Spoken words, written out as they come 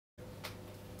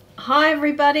Hi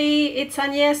everybody, it's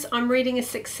Agnes. I'm reading a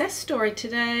success story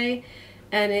today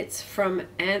and it's from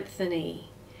Anthony.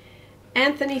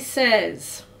 Anthony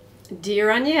says,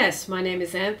 "Dear Agnes, my name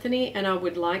is Anthony and I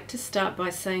would like to start by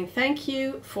saying thank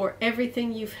you for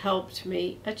everything you've helped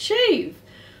me achieve.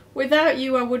 Without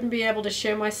you, I wouldn't be able to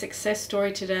share my success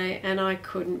story today and I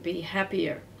couldn't be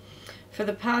happier. For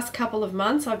the past couple of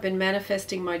months, I've been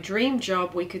manifesting my dream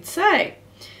job, we could say.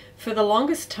 For the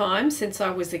longest time, since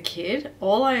I was a kid,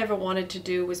 all I ever wanted to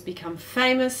do was become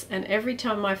famous, and every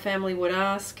time my family would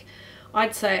ask,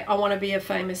 I'd say, I want to be a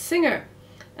famous singer.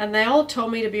 And they all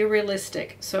told me to be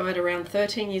realistic. So at around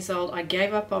 13 years old, I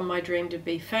gave up on my dream to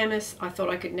be famous. I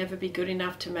thought I could never be good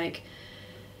enough to make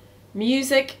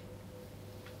music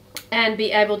and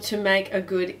be able to make a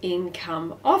good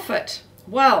income off it.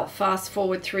 Well, fast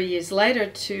forward 3 years later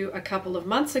to a couple of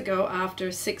months ago,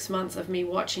 after 6 months of me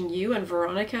watching you and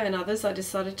Veronica and others, I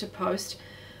decided to post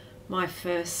my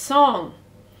first song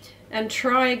and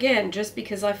try again just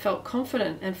because I felt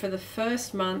confident. And for the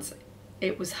first months,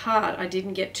 it was hard. I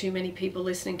didn't get too many people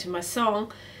listening to my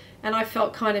song and I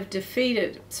felt kind of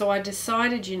defeated. So I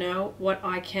decided, you know, what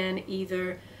I can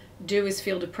either do is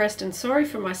feel depressed and sorry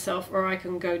for myself, or I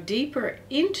can go deeper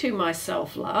into my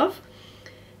self-love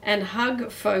and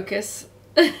hug focus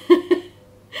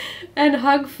and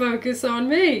hug focus on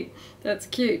me. That's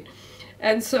cute.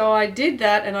 And so I did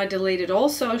that, and I deleted all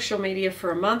social media for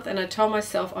a month, and I told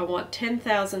myself I want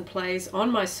 10,000 plays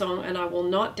on my song and I will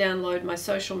not download my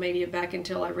social media back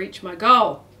until I reach my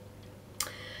goal.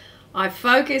 I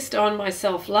focused on my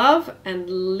self-love and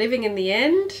living in the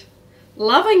end.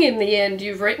 Loving in the end,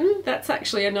 you've written. That's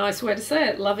actually a nice way to say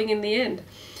it, loving in the end.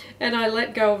 And I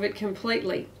let go of it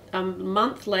completely. A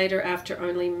month later, after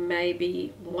only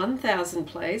maybe 1,000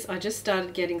 plays, I just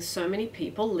started getting so many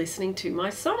people listening to my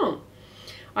song.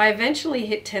 I eventually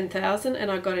hit 10,000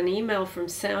 and I got an email from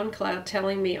SoundCloud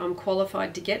telling me I'm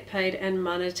qualified to get paid and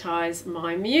monetize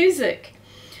my music.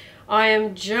 I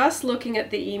am just looking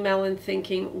at the email and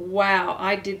thinking, wow,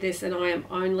 I did this and I am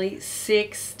only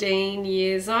 16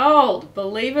 years old.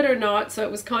 Believe it or not. So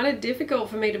it was kind of difficult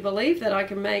for me to believe that I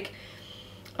can make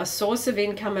a source of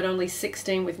income at only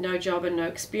 16 with no job and no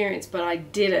experience, but I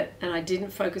did it, and I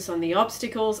didn't focus on the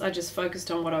obstacles. I just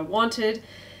focused on what I wanted,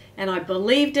 and I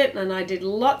believed it, and I did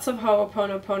lots of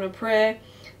ho'oponopono prayer,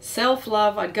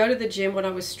 self-love. I'd go to the gym when I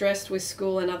was stressed with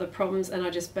school and other problems, and I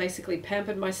just basically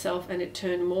pampered myself, and it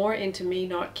turned more into me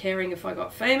not caring if I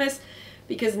got famous,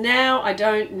 because now I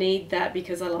don't need that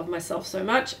because I love myself so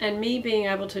much, and me being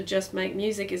able to just make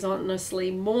music is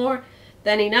honestly more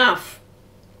than enough.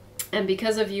 And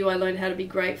because of you, I learned how to be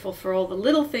grateful for all the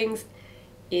little things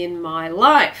in my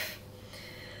life.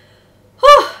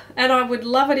 And I would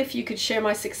love it if you could share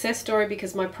my success story,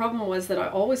 because my problem was that I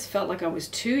always felt like I was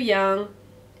too young,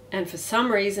 and for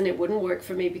some reason it wouldn't work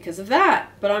for me because of that.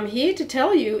 But I'm here to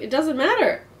tell you it doesn't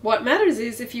matter. What matters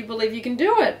is if you believe you can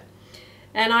do it.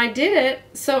 And I did it,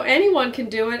 so anyone can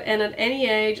do it, and at any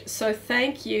age. So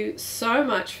thank you so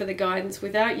much for the guidance.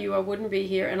 Without you, I wouldn't be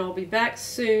here, and I'll be back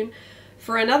soon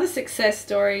for another success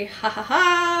story. Ha ha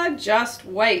ha, just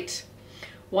wait.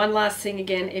 One last thing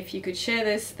again, if you could share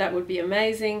this, that would be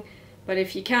amazing. But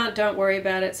if you can't, don't worry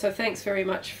about it. So thanks very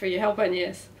much for your help,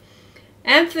 Agnes.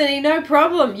 Anthony, no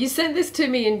problem. You sent this to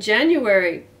me in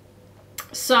January.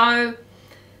 So,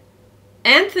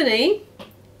 Anthony,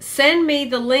 send me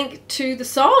the link to the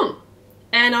song.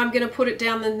 And I'm going to put it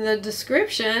down in the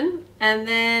description, and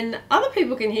then other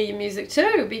people can hear your music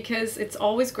too, because it's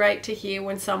always great to hear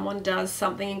when someone does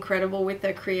something incredible with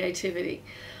their creativity.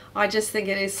 I just think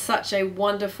it is such a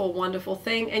wonderful, wonderful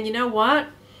thing. And you know what?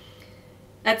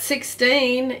 At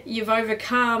 16, you've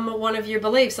overcome one of your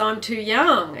beliefs. I'm too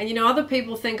young. And you know, other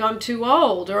people think I'm too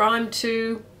old or I'm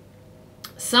too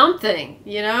something,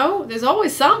 you know? There's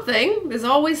always something. There's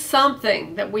always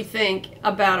something that we think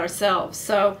about ourselves.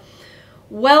 So,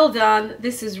 well done.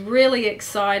 This is really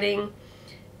exciting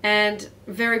and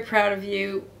very proud of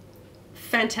you.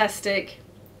 Fantastic.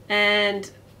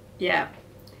 And yeah,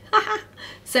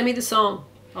 send me the song.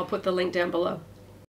 I'll put the link down below.